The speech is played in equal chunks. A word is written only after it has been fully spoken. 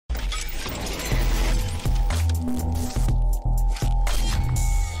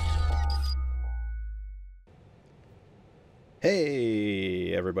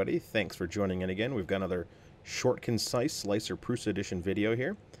Hey everybody, thanks for joining in again. We've got another short, concise Slic3r Prusa edition video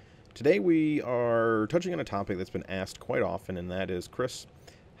here. Today we are touching on a topic that's been asked quite often, and that is, Chris,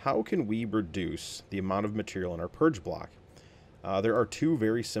 how can we reduce the amount of material in our purge block? There are two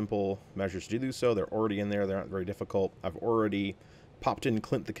very simple measures to do so. They're already in there. They're not very difficult. I've already popped in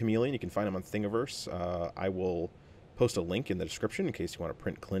Clint the Chameleon. You can find him on Thingiverse. I will post a link in the description in case you want to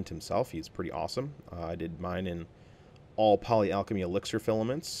print Clint himself. He's pretty awesome. I did mine in all polyalchemy elixir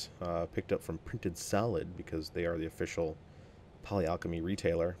filaments, picked up from Printed Solid because they are the official polyalchemy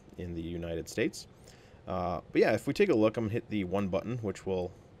retailer in the United States. But yeah, if we take a look, I'm going to hit the one button, which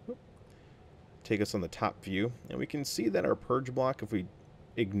will take us on the top view, and we can see that our purge block, if we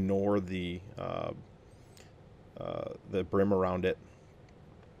ignore the brim around it,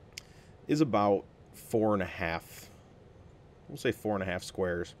 is about 4.5. We'll say 4.5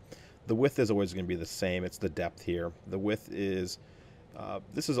 squares. The width is always going to be the same. It's the depth here. The width is,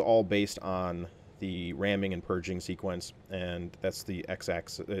 this is all based on the ramming and purging sequence, and that's the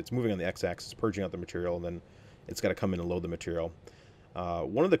x-axis. It's moving on the x-axis, purging out the material, and then it's got to come in and load the material.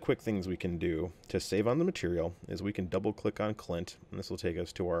 One of the quick things we can do to save on the material is we can double click on Clint, and this will take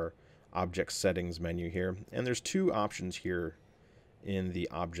us to our object settings menu here. And there's two options here in the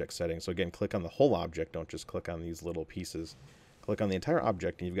object settings. So again, click on the whole object, don't just click on these little pieces. Click on the entire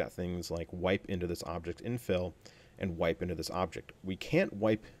object, and you've got things like wipe into this object, infill, and wipe into this object. We can't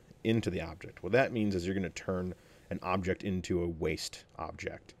wipe into the object. What that means is you're going to turn an object into a waste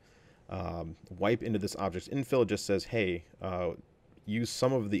object. Wipe into this object. Infill just says, hey, use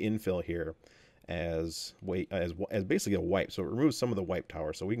some of the infill here as basically a wipe. So it removes some of the wipe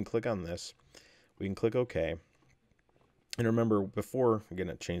tower. So we can click on this. We can click OK. And remember, before, again,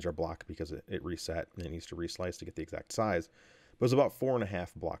 it changed our block because it reset, and it needs to reslice to get the exact size. But it was about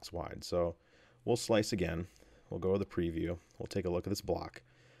 4.5 blocks wide. So we'll slice again. We'll go to the preview. We'll take a look at this block.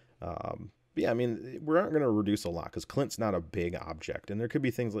 But yeah, I mean, we're not going to reduce a lot because Clint's not a big object. And there could be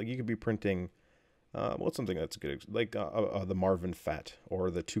things like you could be printing, well, something that's good, like the Marvin Fett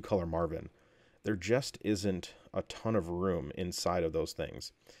or the two-color Marvin. There just isn't a ton of room inside of those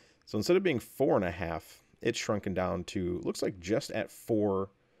things. So instead of being 4.5, it's shrunken down to, looks like just at 4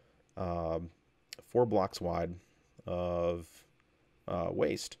 blocks wide of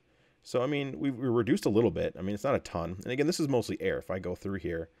waste. So, I mean, we reduced a little bit. I mean, it's not a ton. And again, this is mostly air. If I go through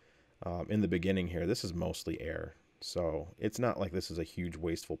here, in the beginning here, this is mostly air. So it's not like this is a huge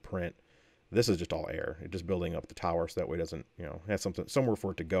wasteful print. This is just all air. It's just building up the tower so that way it doesn't, you know, have somewhere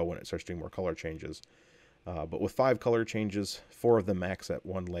for it to go when it starts doing more color changes. But with 5 color changes, 4 of them max at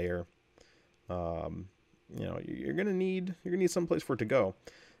 1 layer, you know, you're gonna need some place for it to go.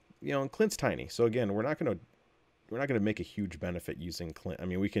 You know, and Clint's tiny, so again, we're not gonna make a huge benefit using Clint. I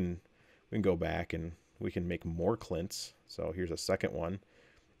mean, we can go back and we can make more Clints. So here's a second one,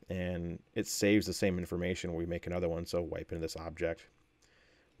 and it saves the same information when we make another one. So wipe into this object.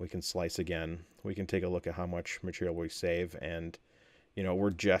 We can slice again. We can take a look at how much material we save, and you know,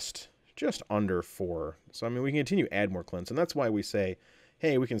 we're just under 4. So I mean, we can continue to add more Clints, and that's why we say,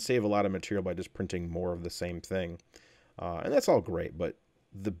 hey, we can save a lot of material by just printing more of the same thing. And that's all great, but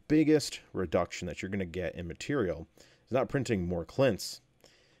the biggest reduction that you're going to get in material is not printing more Clints,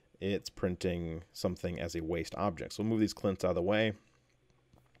 it's printing something as a waste object. So we'll move these Clints out of the way.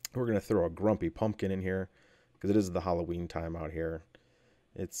 We're going to throw a grumpy pumpkin in here because it is the Halloween time out here.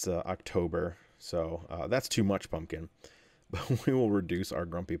 It's October, so that's too much pumpkin. But we will reduce our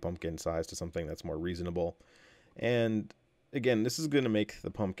grumpy pumpkin size to something that's more reasonable. And again, this is going to make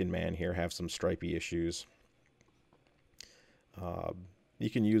the pumpkin man here have some stripey issues. You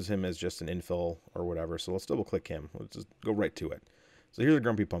can use him as just an infill or whatever. So let's double click him. Let's just go right to it. So here's a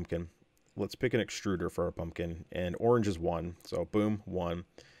grumpy pumpkin. Let's pick an extruder for our pumpkin, and orange is 1. So boom, 1.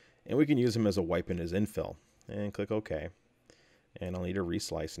 And we can use him as a wipe in his infill. And click OK. And I'll need to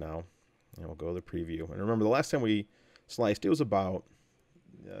reslice now. And we'll go to the preview. And remember, the last time we sliced, it was about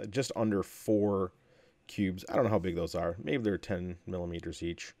just under 4 cubes. I don't know how big those are. Maybe they're 10 millimeters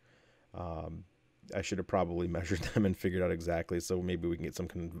each. I should have probably measured them and figured out exactly, so maybe we can get some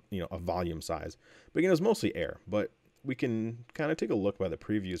kind of, you know, a volume size. But again, it's mostly air. But we can kind of take a look by the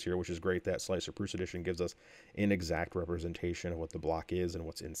previews here, which is great. That Slic3r Prusa edition gives us an exact representation of what the block is and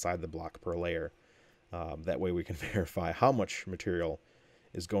what's inside the block per layer. That way we can verify how much material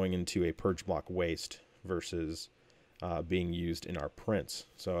is going into a purge block waste versus being used in our prints.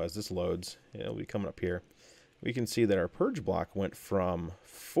 So as this loads, it'll be coming up here. We can see that our purge block went from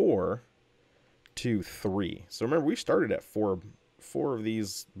 4 to 3. So remember, we started at 4 of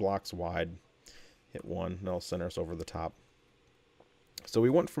these blocks wide. Hit 1, and I'll center us over the top. So we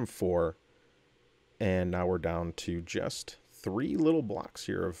went from 4, and now we're down to just 3 little blocks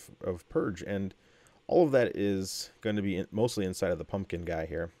here of purge, and all of that is going to be mostly inside of the pumpkin guy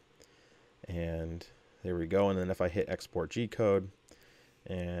here. And there we go. And then if I hit export G code,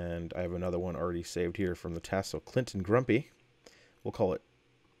 and I have another one already saved here from the test, so Clint and Grumpy, we'll call it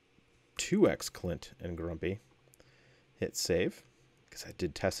 2x Clint and Grumpy. Hit save, because I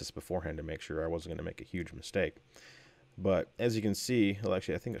did test this beforehand to make sure I wasn't going to make a huge mistake. But as you can see, well,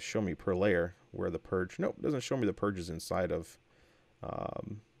 actually, I think it'll show me per layer where the purge. Nope, it doesn't show me the purges inside of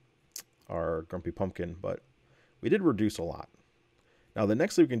our Grumpy Pumpkin, but we did reduce a lot. Now, the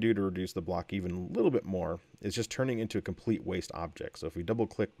next thing we can do to reduce the block even a little bit more is just turning into a complete waste object. So if we double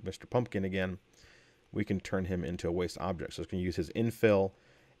click Mr. Pumpkin again, we can turn him into a waste object. So it's going to use his infill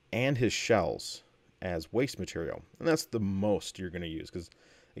and his shells as waste material. And that's the most you're going to use because,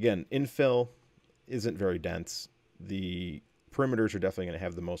 again, infill isn't very dense. The perimeters are definitely going to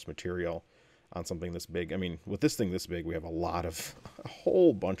have the most material on something this big. I mean, with this thing this big, we have a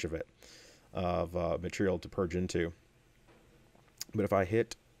whole bunch of it, of material to purge into. But if I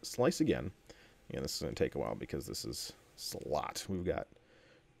hit slice again, this is going to take a while because this is a lot. We've got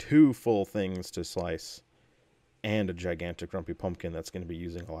 2 full things to slice and a gigantic Grumpy Pumpkin that's going to be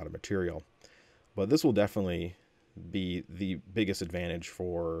using a lot of material. But this will definitely be the biggest advantage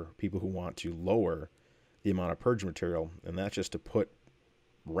for people who want to lower the amount of purge material, and that's just to put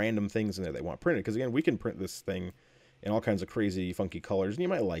random things in there they want printed. Because again, we can print this thing in all kinds of crazy, funky colors, and you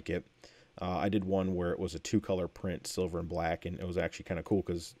might like it. I did one where it was a 2-color print, silver and black, and it was actually kind of cool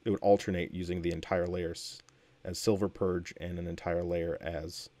because it would alternate using the entire layers as silver purge and an entire layer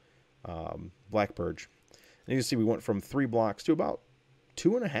as black purge. And you can see we went from 3 blocks to about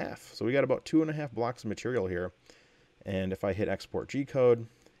 2.5. So we got about 2.5 blocks of material here. And if I hit export G code,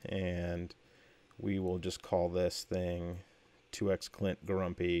 and we will just call this thing 2x Clint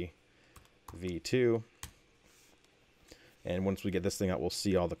Grumpy V2. And once we get this thing out, we'll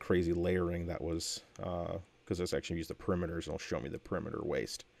see all the crazy layering that was, because this actually used the perimeters, and it'll show me the perimeter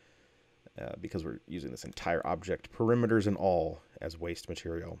waste. Because we're using this entire object, perimeters and all, as waste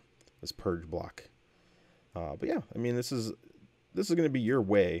material, this purge block. But yeah, I mean, this is going to be your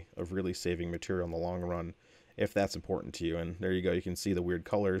way of really saving material in the long run, if that's important to you. And there you go. You can see the weird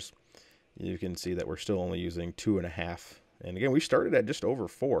colors. You can see that we're still only using 2.5. And again, we started at just over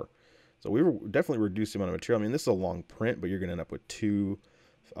 4. So we were definitely reducing the amount of material. I mean, this is a long print, but you're going to end up with 2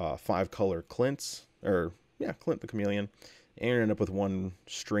 5-color Clints, or yeah, Clint the Chameleon, and you're going to end up with 1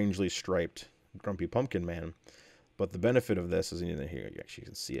 strangely striped Grumpy Pumpkin Man. But the benefit of this is, here you actually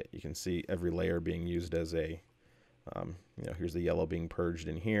can see it. You can see every layer being used as a, here's the yellow being purged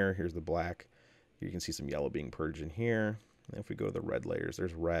in here. Here's the black. You can see some yellow being purged in here. And if we go to the red layers,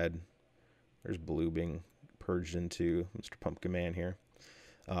 there's red. There's blue being purged into Mr. Pumpkin Man here.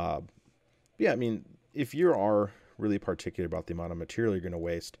 Yeah, I mean, if you are really particular about the amount of material you're going to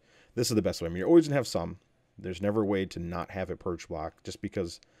waste, this is the best way. I mean, you're always going to have some. There's never a way to not have a purge block, just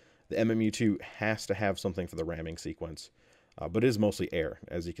because the MMU2 has to have something for the ramming sequence. But it is mostly air,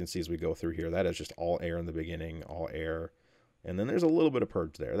 as you can see as we go through here. That is just all air in the beginning, all air. And then there's a little bit of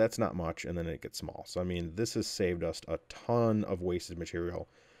purge there. That's not much, and then it gets small. So, I mean, this has saved us a ton of wasted material.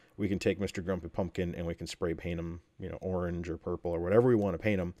 We can take Mr. Grumpy Pumpkin and we can spray paint him, orange or purple or whatever we want to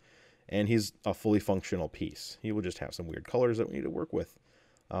paint him. And he's a fully functional piece. He will just have some weird colors that we need to work with.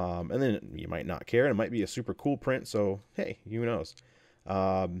 And then you might not care. It might be a super cool print. So, hey, who knows?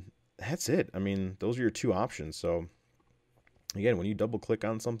 That's it. I mean, those are your 2 options. So, again, when you double click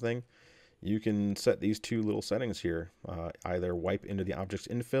on something, you can set these 2 little settings here. Either wipe into the object's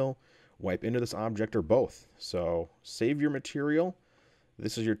infill, wipe into this object, or both. So, save your material.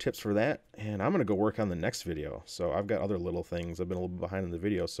 This is your tips for that, and I'm going to go work on the next video. So I've got other little things. I've been a little bit behind in the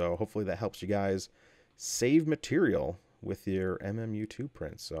video, so hopefully that helps you guys save material with your MMU2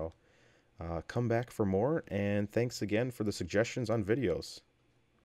 prints. So come back for more, and thanks again for the suggestions on videos.